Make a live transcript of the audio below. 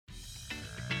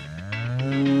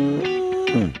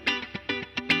Welcome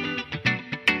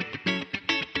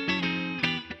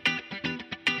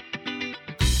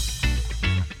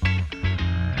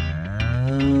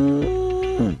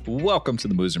to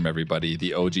the Moos Room, everybody.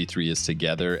 The OG3 is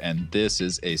together, and this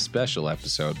is a special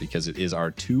episode because it is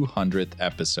our 200th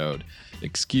episode.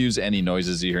 Excuse any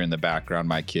noises you hear in the background.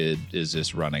 My kid is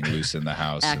just running loose in the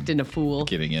house. Acting a fool.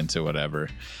 Getting into whatever,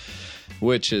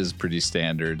 which is pretty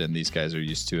standard, and these guys are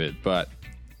used to it. But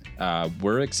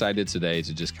we're excited today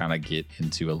to just kind of get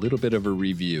into a little bit of a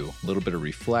review, a little bit of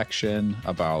reflection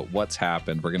about what's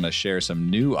happened. We're going to share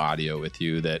some new audio with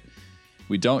you that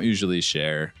we don't usually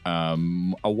share. A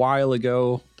while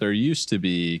ago, there used to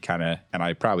be kind of, and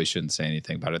I probably shouldn't say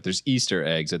anything about it, there's Easter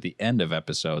eggs at the end of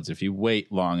episodes. If you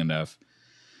wait long enough,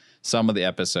 some of the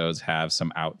episodes have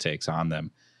some outtakes on them.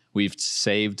 We've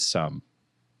saved some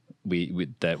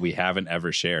that we haven't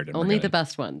ever shared. And only the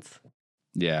best ones.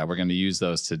 Yeah, we're going to use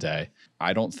those today.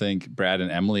 I don't think Brad and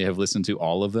Emily have listened to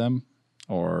all of them,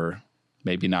 or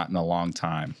maybe not in a long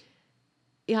time.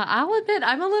 Yeah, I'll admit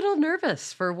I'm a little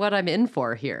nervous for what I'm in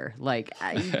for here. Like,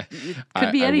 it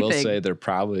could be anything. I will say there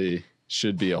probably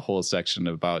should be a whole section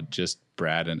about just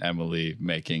Brad and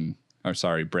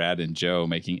Brad and Joe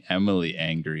making Emily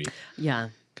angry. Yeah.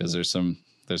 Because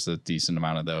there's a decent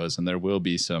amount of those, and there will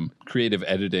be some creative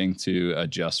editing to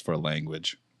adjust for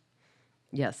language.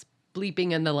 Yes.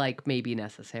 Bleeping and the like may be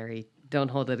necessary.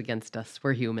 Don't hold it against us.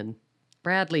 We're human.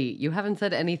 Bradley, you haven't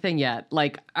said anything yet.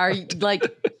 Like,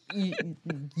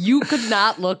 you could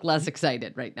not look less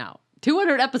excited right now.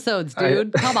 200 episodes,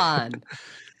 dude. Come on.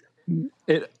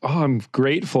 I'm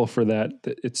grateful for that.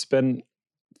 It's been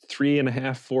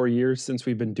 3.5, 4 years since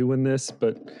we've been doing this,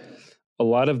 but a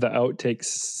lot of the outtakes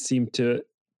seem to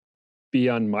be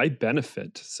on my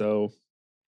benefit. So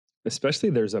especially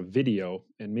there's a video,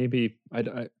 and maybe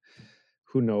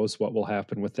who knows what will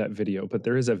happen with that video, but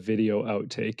there is a video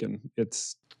outtake, and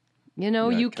it's,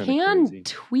 you can crazy.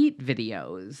 Tweet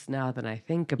videos now that I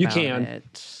think about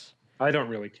it. I don't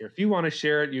really care. If you want to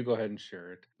share it, you go ahead and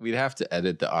share it. We'd have to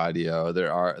edit the audio.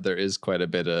 There is quite a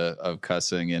bit of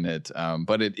cussing in it,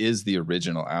 but it is the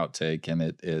original outtake, and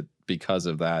it because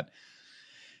of that.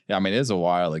 Yeah, I mean, it is a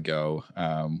while ago.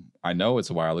 I know it's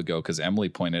a while ago because Emily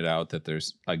pointed out that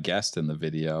there's a guest in the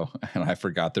video, and I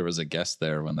forgot there was a guest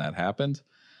there when that happened.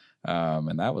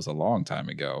 And that was a long time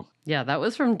ago. Yeah, that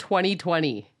was from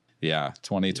 2020. Yeah,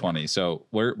 2020. Yeah. So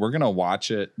we're going to watch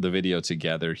the video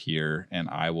together here, and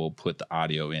I will put the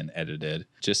audio in edited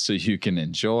just so you can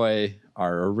enjoy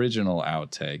our original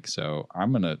outtake. So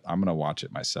I'm going to watch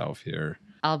it myself here.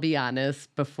 I'll be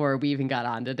honest, before we even got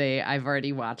on today, I've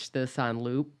already watched this on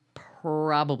loop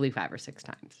probably 5 or 6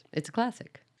 times. It's a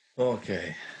classic.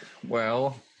 Okay.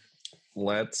 Well,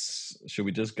 should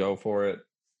we just go for it?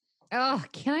 Oh,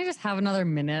 can I just have another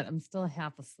minute? I'm still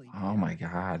half asleep. Oh my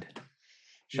God.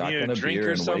 Shotgun you need a drink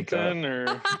or something,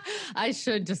 or I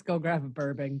should just go grab a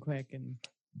bourbon quick and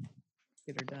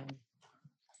get her done.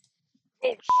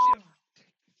 Oh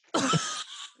shit.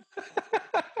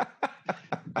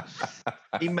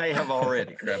 He may have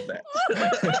already grabbed that.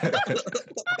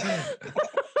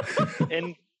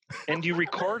 and you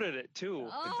recorded it too.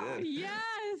 Oh,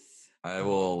 yes. I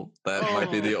will. That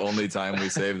might be the only time we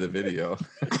save the video.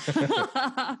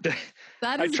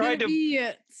 That is going to be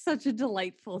such a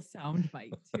delightful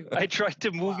soundbite too. I tried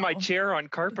to move my chair on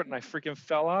carpet and I freaking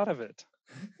fell out of it.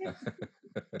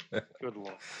 Good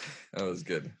Lord. That was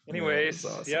good. Anyways,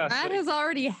 was awesome. Yeah. Brad has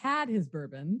already had his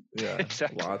bourbon. Yeah,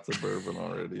 exactly. Lots of bourbon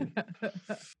already.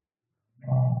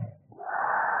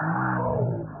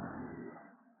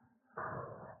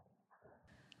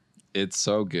 It's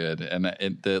so good, and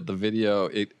the video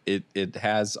it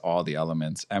has all the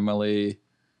elements. Emily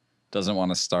doesn't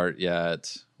want to start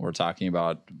yet. We're talking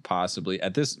about possibly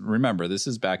at this. Remember, this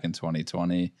is back in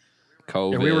 2020.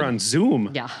 COVID. Yeah, we were on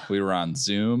Zoom. Yeah, we were on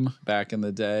Zoom back in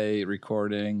the day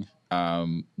recording.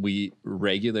 We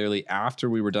regularly, after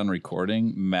we were done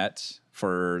recording, met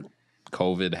for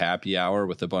COVID happy hour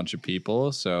with a bunch of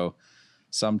people. So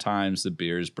sometimes the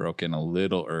beers broke in a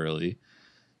little early.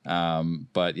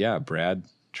 But yeah, Brad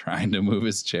trying to move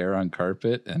his chair on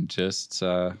carpet and just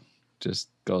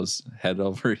goes head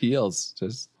over heels.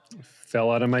 Just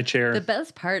fell out of my chair. The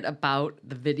best part about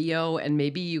the video, and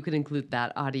maybe you could include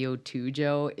that audio too,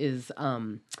 Joe, is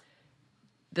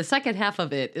the second half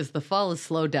of it is the fall is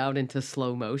slowed down into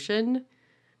slow motion.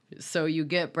 So you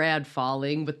get Brad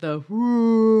falling with the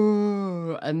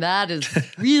whoo, and that is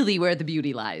really where the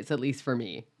beauty lies, at least for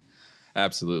me.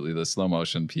 Absolutely. The slow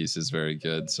motion piece is very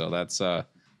good. So that's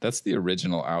the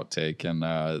original outtake. And,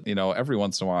 every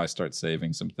once in a while I start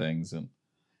saving some things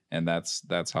and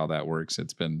that's how that works.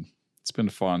 It's been it's been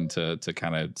fun to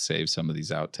kind of save some of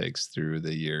these outtakes through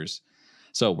the years.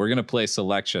 So we're going to play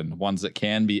selection, ones that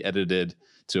can be edited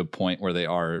to a point where they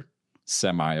are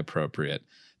semi-appropriate.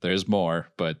 There's more,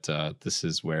 but this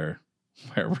is where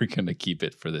we're going to keep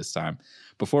it for this time.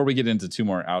 Before we get into two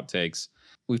more outtakes,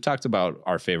 we've talked about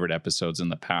our favorite episodes in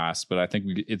the past, but I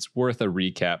think it's worth a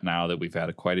recap now that we've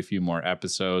had quite a few more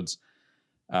episodes.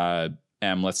 Em,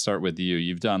 let's start with you.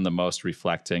 You've done the most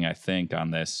reflecting, I think,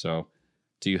 on this. So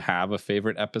do you have a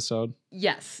favorite episode?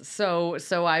 Yes. So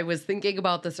I was thinking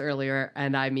about this earlier,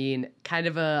 and I mean, kind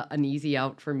of an easy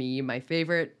out for me. My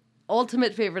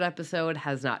ultimate favorite episode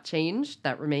has not changed.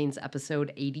 That remains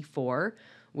episode 84,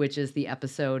 which is the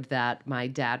episode that my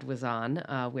dad was on,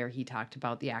 where he talked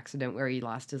about the accident where he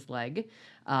lost his leg.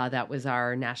 That was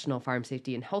our National Farm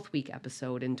Safety and Health Week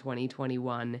episode in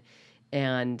 2021.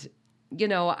 And,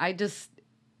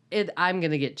 I'm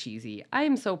going to get cheesy. I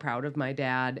am so proud of my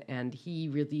dad, and he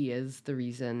really is the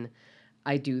reason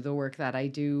I do the work that I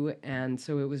do. And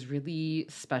so it was really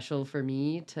special for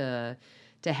me to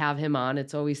have him on.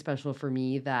 It's always special for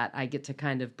me that I get to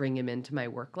kind of bring him into my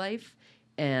work life.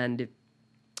 And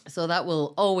so that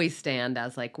will always stand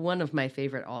as like one of my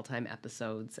favorite all-time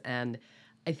episodes. And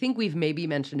I think we've maybe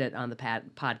mentioned it on the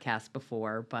podcast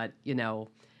before, but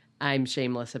I'm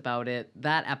shameless about it.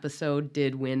 That episode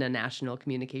did win a National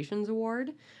Communications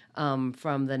Award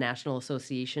from the National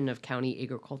Association of County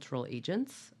Agricultural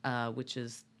Agents, which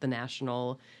is the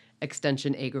National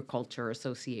Extension Agriculture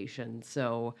Association.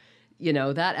 So,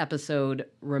 that episode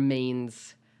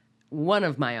remains one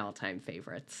of my all-time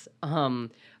favorites.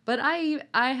 But I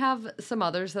have some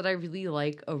others that I really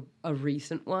like. A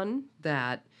recent one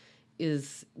that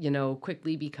is,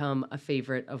 quickly become a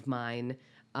favorite of mine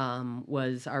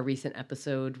was our recent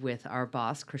episode with our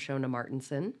boss, Krishona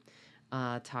Martinson,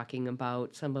 talking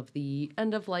about some of the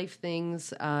end-of-life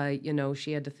things,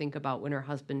 she had to think about when her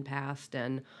husband passed.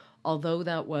 And although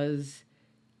that was,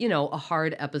 a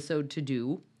hard episode to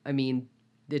do, I mean,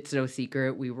 it's no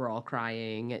secret, we were all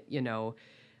crying,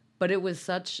 but it was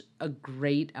such a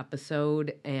great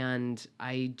episode. And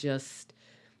I just,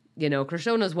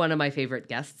 Krishona's one of my favorite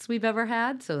guests we've ever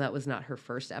had. So that was not her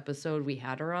first episode we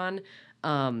had her on.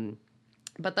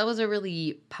 But that was a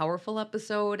really powerful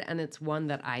episode, and it's one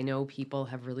that I know people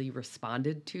have really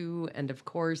responded to. And of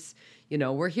course,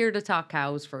 we're here to talk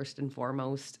cows first and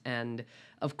foremost. And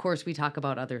of course, we talk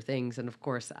about other things. And of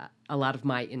course, a lot of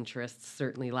my interests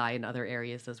certainly lie in other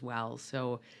areas as well.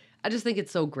 So I just think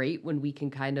it's so great when we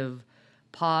can kind of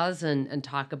pause and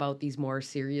talk about these more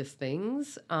serious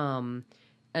things. And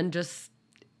just,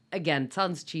 again, it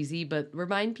sounds cheesy, but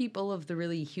remind people of the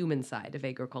really human side of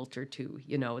agriculture too.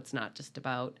 It's not just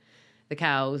about the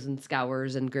cows and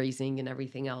scours and grazing and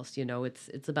everything else.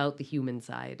 It's about the human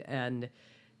side. And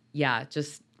yeah, it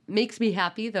just makes me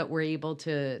happy that we're able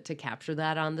to capture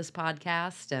that on this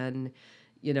podcast. And,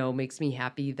 makes me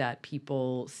happy that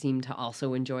people seem to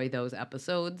also enjoy those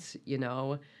episodes,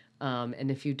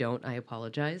 and if you don't, I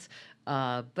apologize.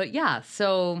 But yeah,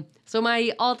 so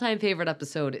my all-time favorite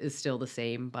episode is still the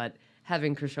same, but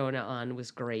having Krishona on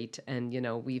was great. And,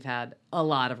 we've had a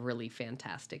lot of really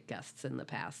fantastic guests in the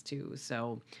past too.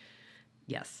 So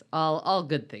yes, all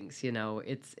good things,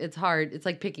 it's hard. It's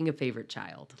like picking a favorite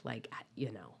child,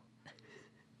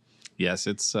 Yes,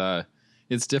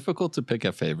 it's difficult to pick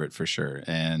a favorite for sure.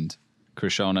 And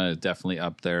Krishona is definitely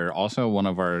up there. Also one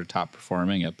of our top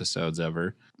performing episodes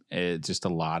ever. Just a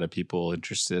lot of people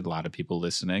interested, a lot of people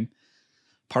listening.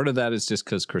 Part of that is just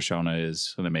because Krishona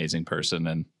is an amazing person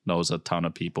and knows a ton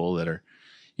of people that are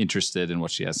interested in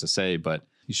what she has to say. But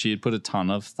she had put a ton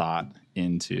of thought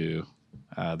into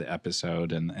the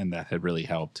episode, and that had really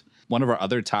helped. One of our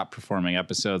other top performing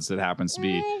episodes that happens to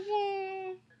be...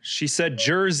 She said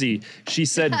Jersey.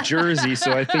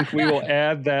 So I think we will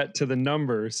add that to the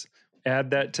numbers. Add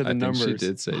that to the numbers. I think she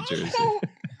did say Jersey.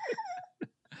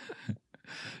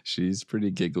 She's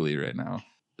pretty giggly right now.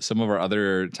 Some of our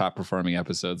other top performing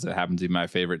episodes that happen to be my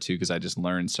favorite too, because I just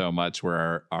learned so much,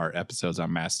 were our episodes on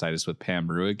mastitis with Pam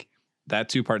Ruig. That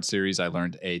 2-part series, I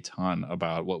learned a ton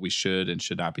about what we should and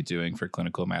should not be doing for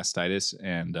clinical mastitis.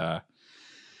 And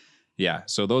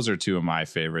so those are two of my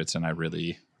favorites. And I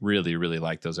really, really, really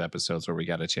like those episodes where we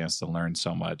got a chance to learn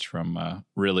so much from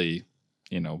really,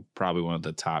 probably one of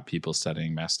the top people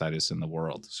studying mastitis in the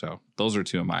world. So those are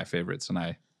two of my favorites.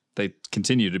 And they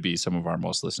continue to be some of our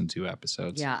most listened to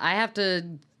episodes. Yeah, I have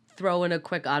to throw in a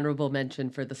quick honorable mention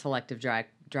for the selective dry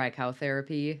cow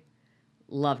therapy.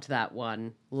 Loved that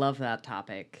one. Love that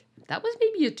topic. That was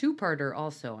maybe a 2-parter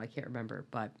also. I can't remember,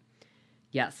 but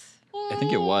yes. I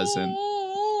think it was. And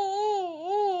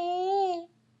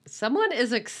Someone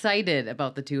is excited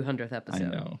about the 200th I episode.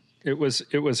 know. It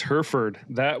was Hereford.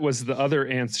 That was the other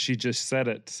ants. She just said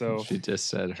it. So She just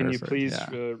said can you Hereford, please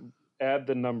yeah. add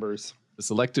the numbers? The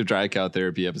selective dry cow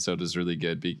therapy episode is really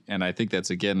good. And I think that's,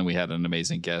 again, we had an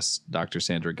amazing guest, Dr.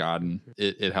 Sandra Godden.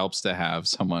 It helps to have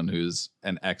someone who's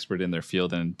an expert in their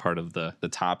field and part of the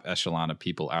top echelon of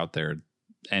people out there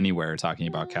anywhere talking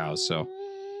about cows. So,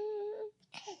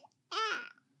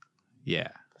 yeah,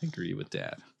 I agree with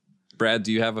Dad. Brad,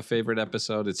 do you have a favorite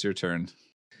episode? It's your turn.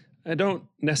 I don't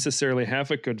necessarily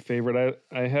have a good favorite.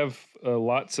 I have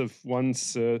lots of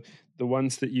ones. The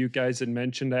ones that you guys had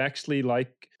mentioned, I actually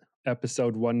like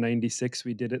episode 196.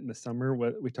 We did it in the summer.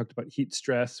 We talked about heat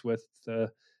stress with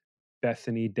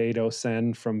Bethany Dado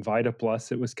Sen from Vita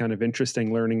Plus. It was kind of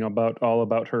interesting learning all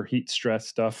about her heat stress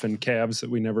stuff and calves that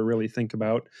we never really think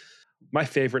about. My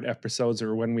favorite episodes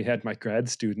are when we had my grad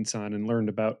students on and learned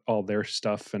about all their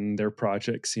stuff and their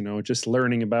projects, just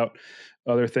learning about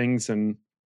other things. And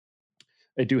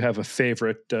I do have a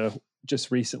favorite, just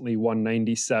recently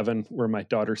 197, where my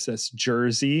daughter says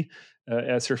Jersey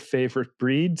as her favorite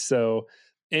breed. So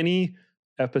any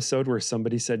episode where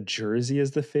somebody said Jersey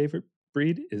is the favorite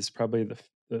breed is probably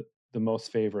the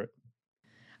most favorite.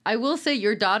 I will say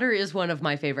your daughter is one of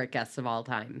my favorite guests of all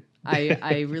time.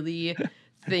 I really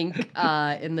think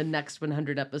in the next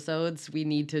 100 episodes, we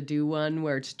need to do one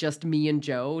where it's just me and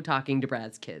Joe talking to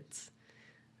Brad's kids.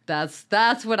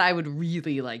 That's what I would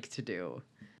really like to do.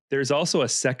 There's also a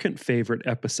second favorite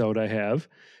episode I have,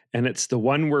 and it's the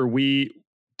one where we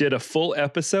did a full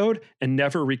episode and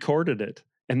never recorded it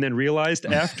and then realized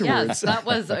afterwards. Yes, that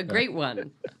was a great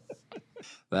one.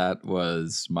 That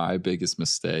was my biggest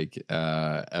mistake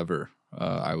ever,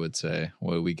 I would say.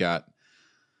 Well,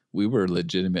 we were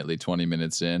legitimately 20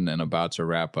 minutes in and about to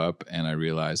wrap up, and I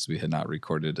realized we had not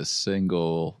recorded a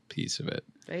single piece of it.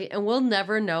 Right? And we'll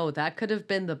never know. That could have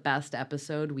been the best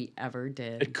episode we ever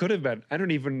did. It could have been. I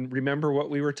don't even remember what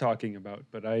we were talking about,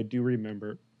 but I do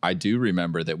remember. I do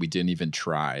remember that we didn't even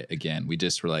try again. We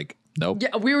just were like, nope.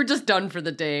 Yeah, we were just done for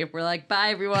the day. We're like,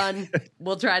 bye, everyone.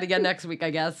 We'll try it again next week,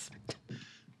 I guess.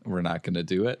 We're not going to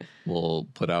do it. We'll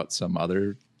put out some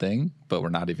other thing, but we're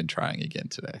not even trying again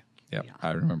today. Yep, yeah.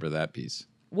 I remember that piece.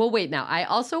 Well, wait, now, I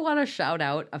also want to shout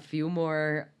out a few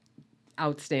more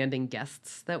outstanding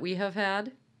guests that we have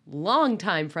had.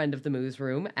 Longtime friend of the Moos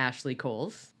Room, Ashley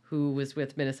Coles, who was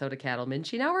with Minnesota Cattlemen.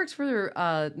 She now works for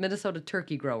Minnesota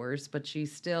Turkey Growers, but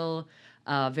she's still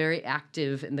very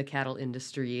active in the cattle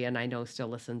industry, and I know still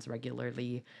listens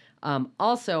regularly.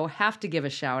 Also, have to give a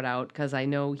shout out, because I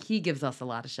know he gives us a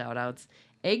lot of shout outs.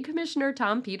 Egg Commissioner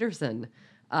Tom Peterson.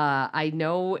 I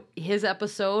know his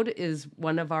episode is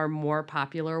one of our more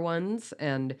popular ones,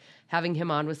 and having him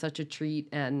on was such a treat.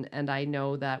 And I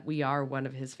know that we are one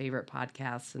of his favorite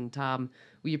podcasts. And Tom,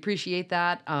 we appreciate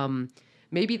that.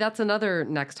 Maybe that's another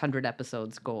next 100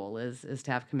 episodes goal is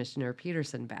to have Commissioner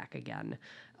Peterson back again.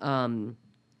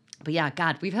 But yeah,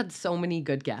 God, we've had so many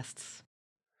good guests.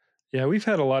 Yeah, we've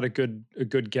had a lot of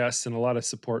good guests and a lot of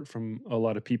support from a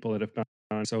lot of people that have been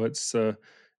on. So it's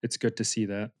good to see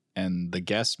that. And the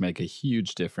guests make a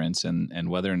huge difference, and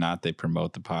whether or not they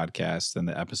promote the podcast and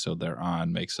the episode they're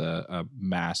on makes a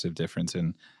massive difference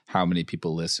in how many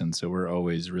people listen. So we're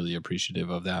always really appreciative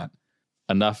of that.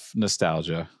 Enough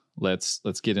nostalgia. Let's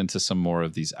get into some more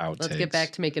of these outtakes. Let's get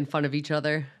back to making fun of each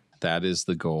other. That is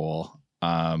the goal.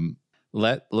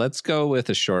 Let's go with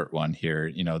a short one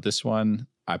here. This one,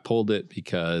 I pulled it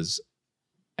because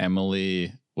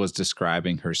Emily was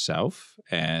describing herself,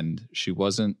 and she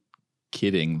wasn't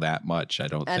kidding that much, I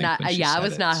don't think. I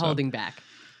was not holding back.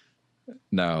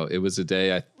 No, it was a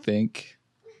day I think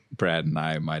Brad and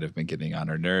I might have been getting on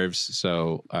her nerves.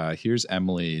 So here's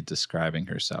Emily describing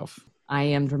herself. I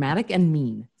am dramatic and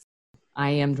mean.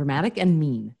 I am dramatic and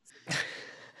mean.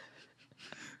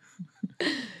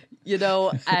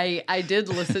 I did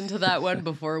listen to that one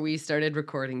before we started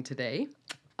recording today.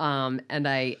 And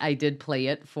I did play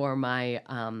it for my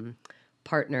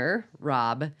partner,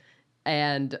 Rob.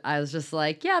 And I was just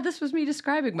like, yeah, this was me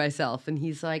describing myself. And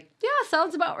he's like, yeah,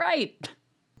 sounds about right.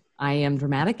 I am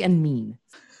dramatic and mean.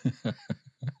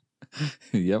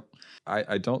 Yep.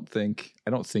 I don't think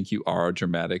you are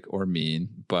dramatic or mean,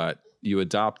 but you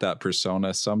adopt that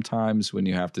persona sometimes when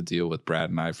you have to deal with Brad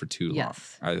and I for too long.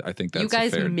 Yes. I think that's you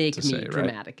guys fair make to me say,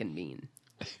 dramatic right? and mean.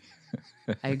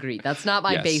 I agree. That's not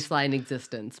my baseline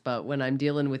existence, but when I'm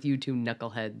dealing with you two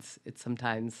knuckleheads, it's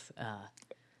sometimes...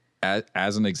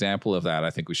 As an example of that,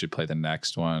 I think we should play the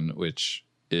next one, which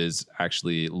is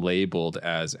actually labeled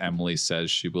as Emily says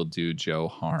she will do Joe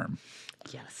harm.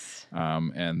 Yes.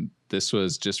 And this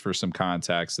was just for some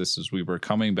context. We were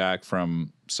coming back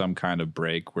from some kind of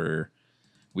break where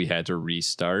we had to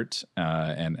restart,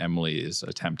 and Emily is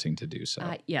attempting to do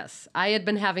so. Yes, I had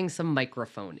been having some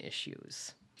microphone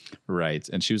issues. Right.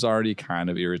 And she was already kind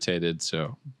of irritated,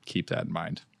 so keep that in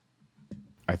mind.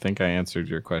 I think I answered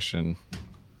your question,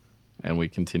 and we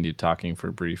continued talking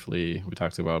for briefly. We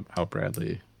talked about how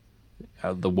Bradley,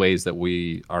 the ways that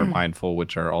we are mindful,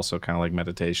 which are also kind of like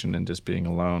meditation and just being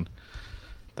alone,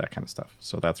 that kind of stuff.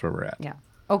 So that's where we're at. Yeah.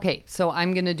 Okay, so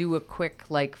I'm going to do a quick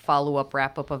follow-up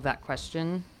wrap-up of that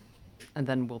question, and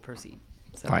then we'll proceed.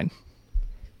 So, Fine.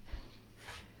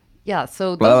 Yeah,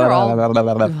 so those are all... Oh,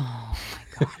 my God.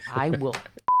 I will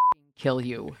kill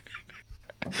you.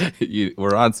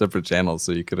 We're on separate channels,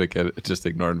 so you could have just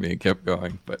ignored me and kept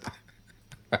going. But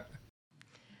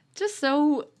Just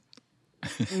so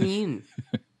mean.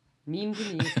 Mean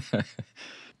to me.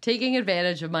 Taking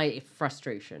advantage of my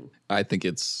frustration. I think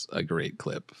it's a great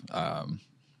clip.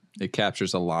 It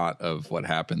captures a lot of what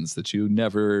happens that you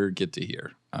never get to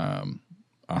hear on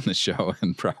the show,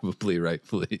 and probably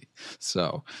rightfully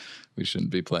so. We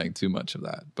shouldn't be playing too much of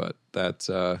that, but that's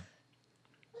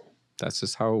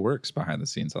just how it works behind the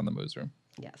scenes on the Moos Room.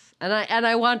 Yes, and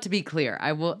I want to be clear.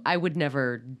 I would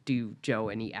never do Joe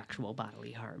any actual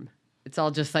bodily harm. It's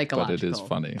all just psychological. But it is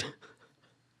funny.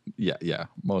 Yeah,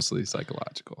 mostly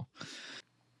psychological.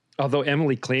 Although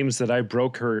Emily claims that I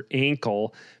broke her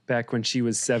ankle back when she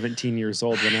was 17 years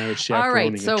old when I was chaperoning All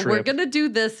right, so a trip. we're gonna do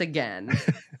this again.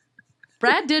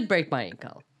 Brad did break my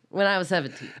ankle when I was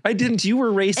 17. I didn't. You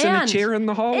were racing a And- chair in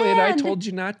the hallway, and I and told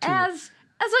you not to. As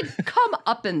a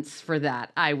comeuppance for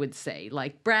that, I would say,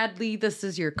 Bradley, this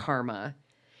is your karma.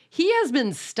 He has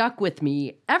been stuck with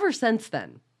me ever since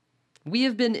then. We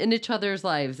have been in each other's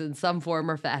lives in some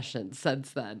form or fashion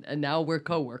since then, and now we're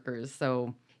coworkers.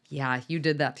 So, yeah, you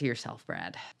did that to yourself,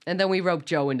 Brad. And then we roped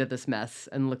Joe into this mess,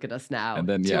 and look at us now. And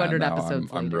then 200 now episodes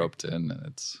I'm later. roped in,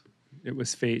 and It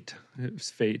was fate. It was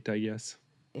fate, I guess.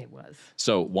 It was.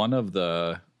 So one of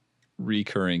the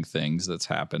recurring things that's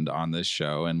happened on this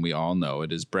show, and we all know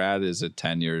it, is Brad is a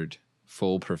tenured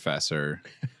full professor.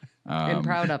 And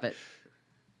proud of it.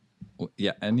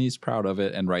 Yeah, and he's proud of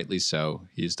it, and rightly so.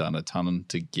 He's done a ton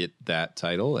to get that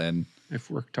title, and I've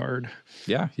worked hard.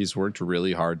 yeah, he's worked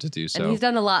really hard to do so. And he's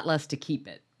done a lot less to keep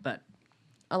it, but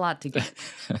a lot to get.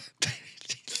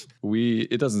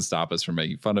 It doesn't stop us from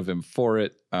making fun of him for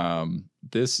it.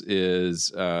 This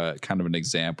is kind of an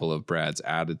example of Brad's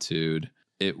attitude.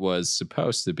 It was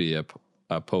supposed to be a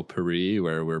potpourri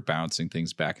where we're bouncing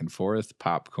things back and forth,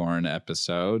 popcorn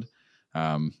episode.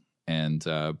 And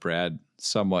Brad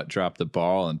somewhat dropped the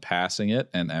ball in passing it,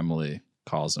 and Emily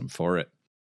calls him for it.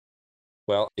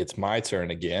 Well, it's my turn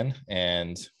again,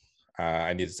 and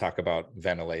I need to talk about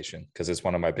ventilation because it's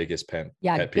one of my biggest pet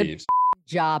Good peeves.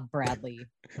 job, Bradley.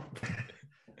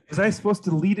 Was I supposed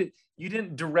to lead it? You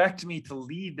didn't direct me to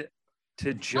lead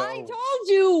to Joe. I told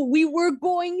you we were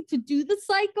going to do the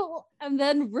cycle and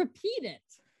then repeat it.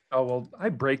 Oh, well, I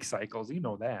break cycles. You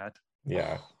know that.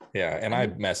 Yeah, and I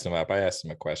messed him up. I asked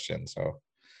him a question, so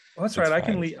Well, that's It's right. I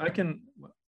can fine. lead. I can.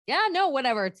 Yeah, no,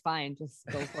 whatever. It's fine. Just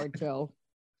go for it, Joe.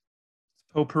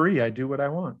 Potpourri. I do what I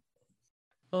want.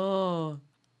 Oh,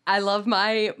 I love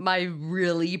my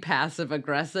really passive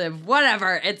aggressive.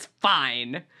 Whatever, it's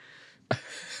fine.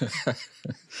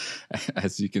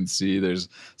 As you can see, there's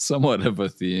somewhat of a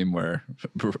theme where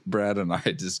Brad and I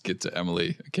just get to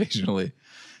Emily occasionally,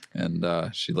 and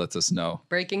she lets us know.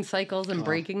 Breaking cycles and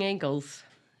breaking ankles.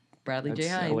 Bradley J.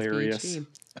 That's Hines, hilarious.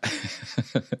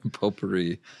 PhD.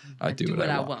 Potpourri. I do what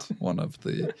I want. One of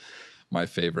my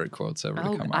favorite quotes ever to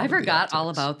Oh, come out. I of the forgot all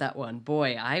Outtakes. about that one.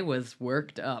 Boy, I was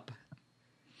worked up.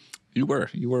 You were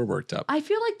worked up. I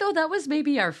feel like, though, that was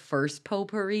maybe our first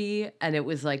potpourri, and it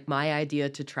was my idea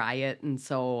to try it, and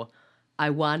so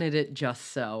I wanted it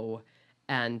just so,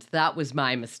 and that was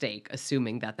my mistake,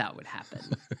 assuming that would happen.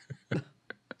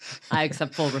 I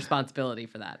accept full responsibility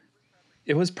for that.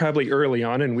 It was probably early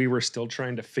on, and we were still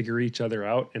trying to figure each other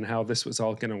out and how this was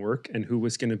all going to work and who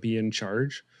was going to be in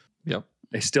charge. Yep.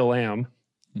 I still am.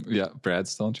 Yeah, Brad's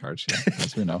still in charge. Yeah,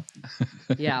 as we know.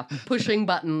 Yeah, pushing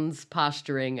buttons,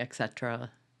 posturing, etc.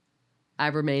 I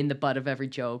remain the butt of every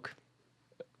joke.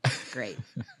 Great.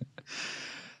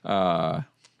 One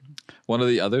of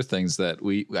the other things that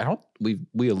we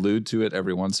allude to it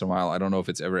every once in a while. I don't know if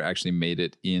it's ever actually made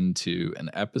it into an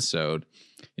episode.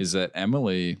 Is that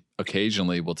Emily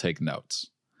occasionally will take notes,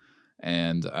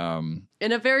 and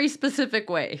In a very specific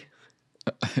way.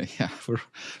 yeah, for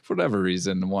whatever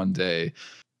reason, one day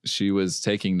she was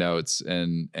taking notes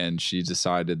and she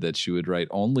decided that she would write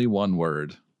only one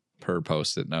word per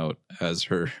post-it note as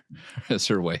her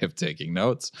way of taking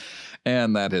notes,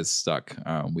 and that has stuck.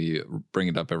 We bring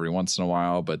it up every once in a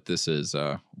while, but this is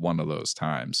one of those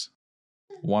times.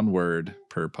 One word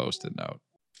per post-it note.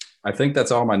 I think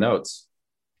that's all my notes.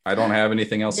 I don't have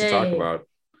anything else to talk Yay. about.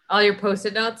 All your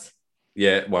post-it notes?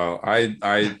 Yeah, well,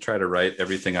 I try to write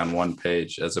everything on one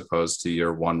page as opposed to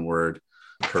your one word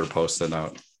per post-it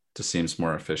note. Just seems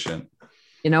more efficient.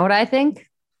 You know what I think?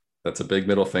 That's a big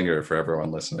middle finger for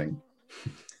everyone listening.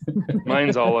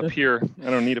 Mine's all up here. I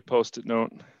don't need a post-it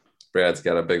note. Brad's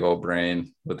got a big old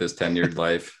brain with his tenured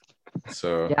life.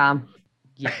 So Yeah.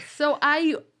 Yes. So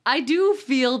I do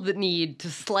feel the need to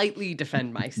slightly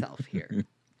defend myself here.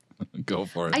 Go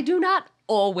for it. I do not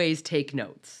always take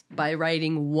notes by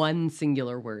writing one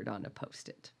singular word on a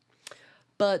post-it.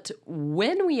 But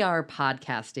when we are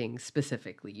podcasting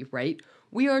specifically, right,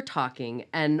 we are talking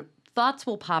and thoughts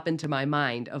will pop into my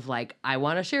mind of like, I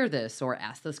want to share this or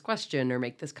ask this question or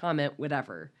make this comment,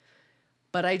 whatever.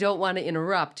 But I don't want to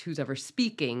interrupt who's ever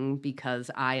speaking because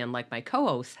I, unlike my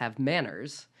co-hosts, have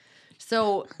manners.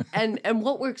 So, and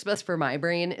what works best for my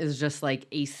brain is just like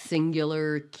a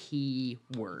singular key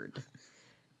word.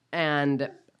 And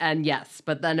yes,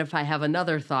 but then if I have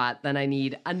another thought, then I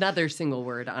need another single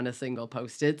word on a single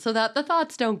post-it so that the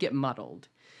thoughts don't get muddled.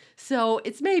 So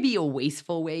it's maybe a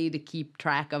wasteful way to keep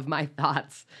track of my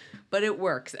thoughts, but it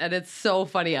works. And it's so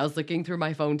funny. I was looking through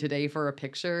my phone today for a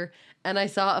picture and I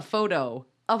saw a photo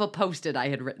of a post-it I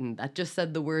had written that just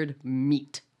said the word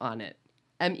meat on it.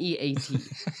 M-E-A-T,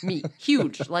 meat,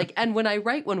 huge. Like, and when I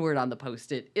write one word on the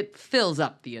post-it, it fills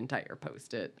up the entire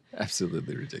post-it.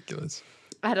 Absolutely ridiculous.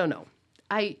 I don't know.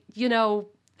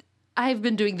 I've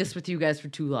been doing this with you guys for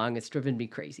too long. It's driven me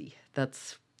crazy.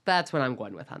 That's what I'm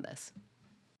going with on this.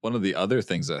 One of the other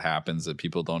things that happens that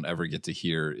people don't ever get to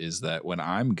hear is that when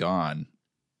I'm gone,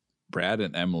 Brad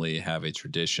and Emily have a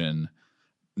tradition,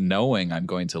 knowing I'm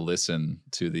going to listen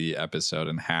to the episode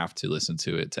and have to listen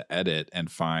to it to edit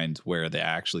and find where they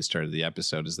actually started the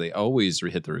episode, is they always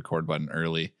hit the record button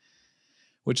early,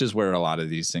 which is where a lot of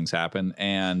these things happen.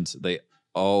 And they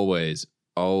always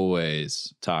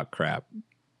talk crap.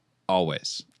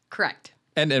 Always. Correct.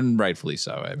 And rightfully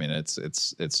so. I mean, it's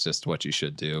just what you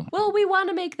should do. Well, we want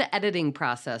to make the editing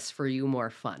process for you more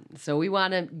fun. So we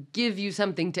want to give you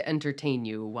something to entertain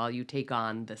you while you take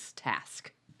on this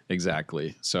task.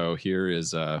 Exactly. So here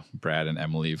is Brad and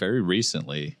Emily very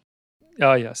recently.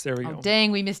 Oh, yes. There we Oh, go.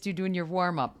 dang, we missed you doing your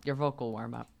warm-up, your vocal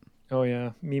warm-up. Oh,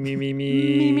 yeah. Me.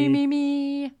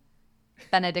 Me.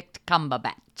 Benedict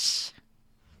Cumberbatch.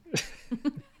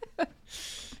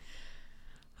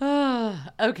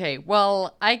 Okay,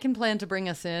 well, I can plan to bring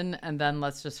us in, and then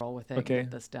let's just roll with it Okay. and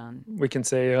get this done. We can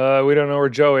say, we don't know where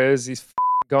Joe is. He's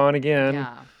gone again.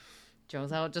 Yeah.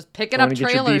 Joe's out just picking Going up to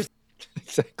get your trailers. beef.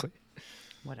 Exactly.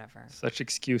 Whatever. Such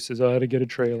excuses. I had to get a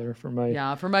trailer for my...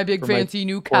 Yeah, for my big for my fancy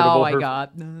new cow portable I herb.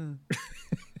 got.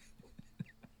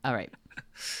 All right.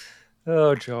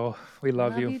 Oh, Joe. We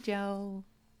love you. Joe.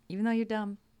 Even though you're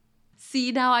dumb.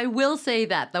 See, now I will say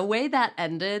that the way that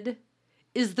ended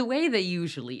is the way they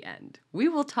usually end. We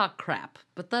will talk crap,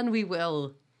 but then we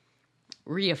will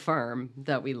reaffirm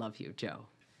that we love you, Joe.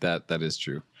 That is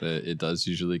true. It does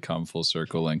usually come full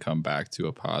circle and come back to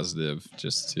a positive,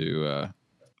 just to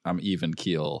I'm even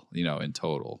keel, in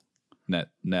total.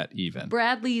 Net even.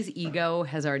 Bradley's ego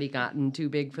has already gotten too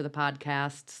big for the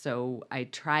podcast, so I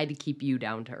try to keep you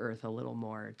down to earth a little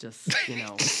more. Just,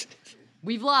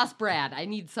 we've lost Brad. I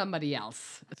need somebody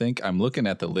else. I think I'm looking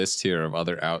at the list here of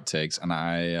other outtakes,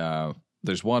 and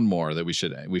there's one more that we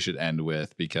should end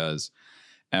with, because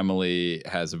Emily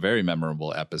has a very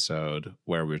memorable episode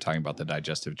where we were talking about the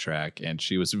digestive tract, and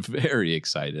she was very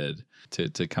excited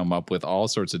to come up with all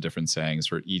sorts of different sayings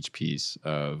for each piece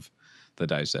of the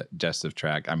digestive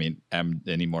tract. I mean,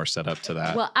 any more set up to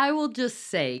that? Well, I will just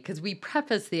say, because we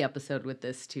preface the episode with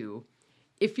this too,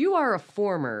 if you are a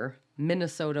former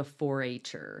Minnesota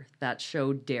 4-H'er that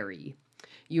showed dairy,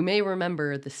 you may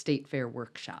remember the State Fair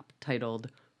workshop titled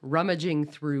Rummaging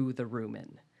Through the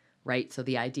Rumen, right? So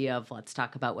the idea of let's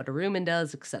talk about what a rumen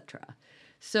does, etc.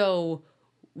 So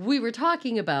we were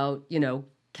talking about,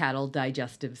 cattle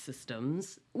digestive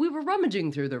systems. We were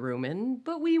rummaging through the rumen,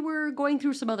 but we were going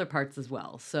through some other parts as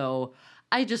well. So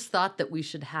I just thought that we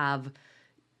should have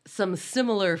some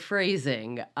similar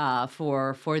phrasing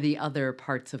for the other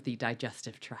parts of the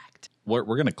digestive tract. We're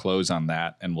going to close on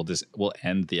that, and we'll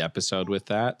end the episode with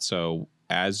that. So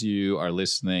as you are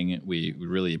listening, we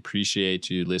really appreciate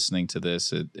you listening to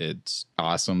this. It's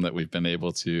awesome that we've been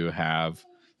able to have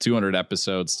 200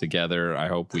 episodes together. I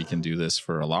hope we can do this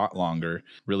for a lot longer.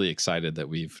 Really excited that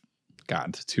we've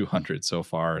gotten to 200 so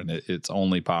far, and it's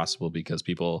only possible because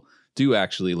people do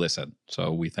actually listen.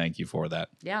 So we thank you for that.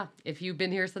 Yeah. If you've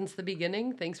been here since the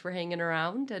beginning, thanks for hanging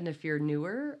around. And if you're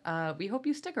newer, we hope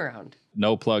you stick around.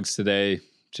 No plugs today.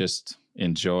 Just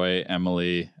enjoy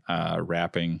Emily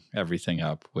wrapping everything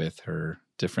up with her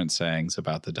different sayings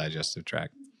about the digestive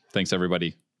tract. Thanks,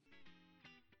 everybody.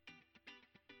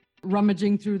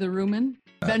 Rummaging through the rumen,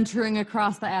 venturing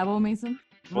across the abomasum,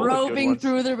 All the good roving ones.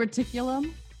 through the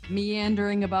reticulum,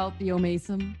 meandering about the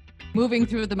omasum, moving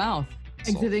through the mouth,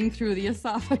 exiting through the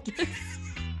esophagus.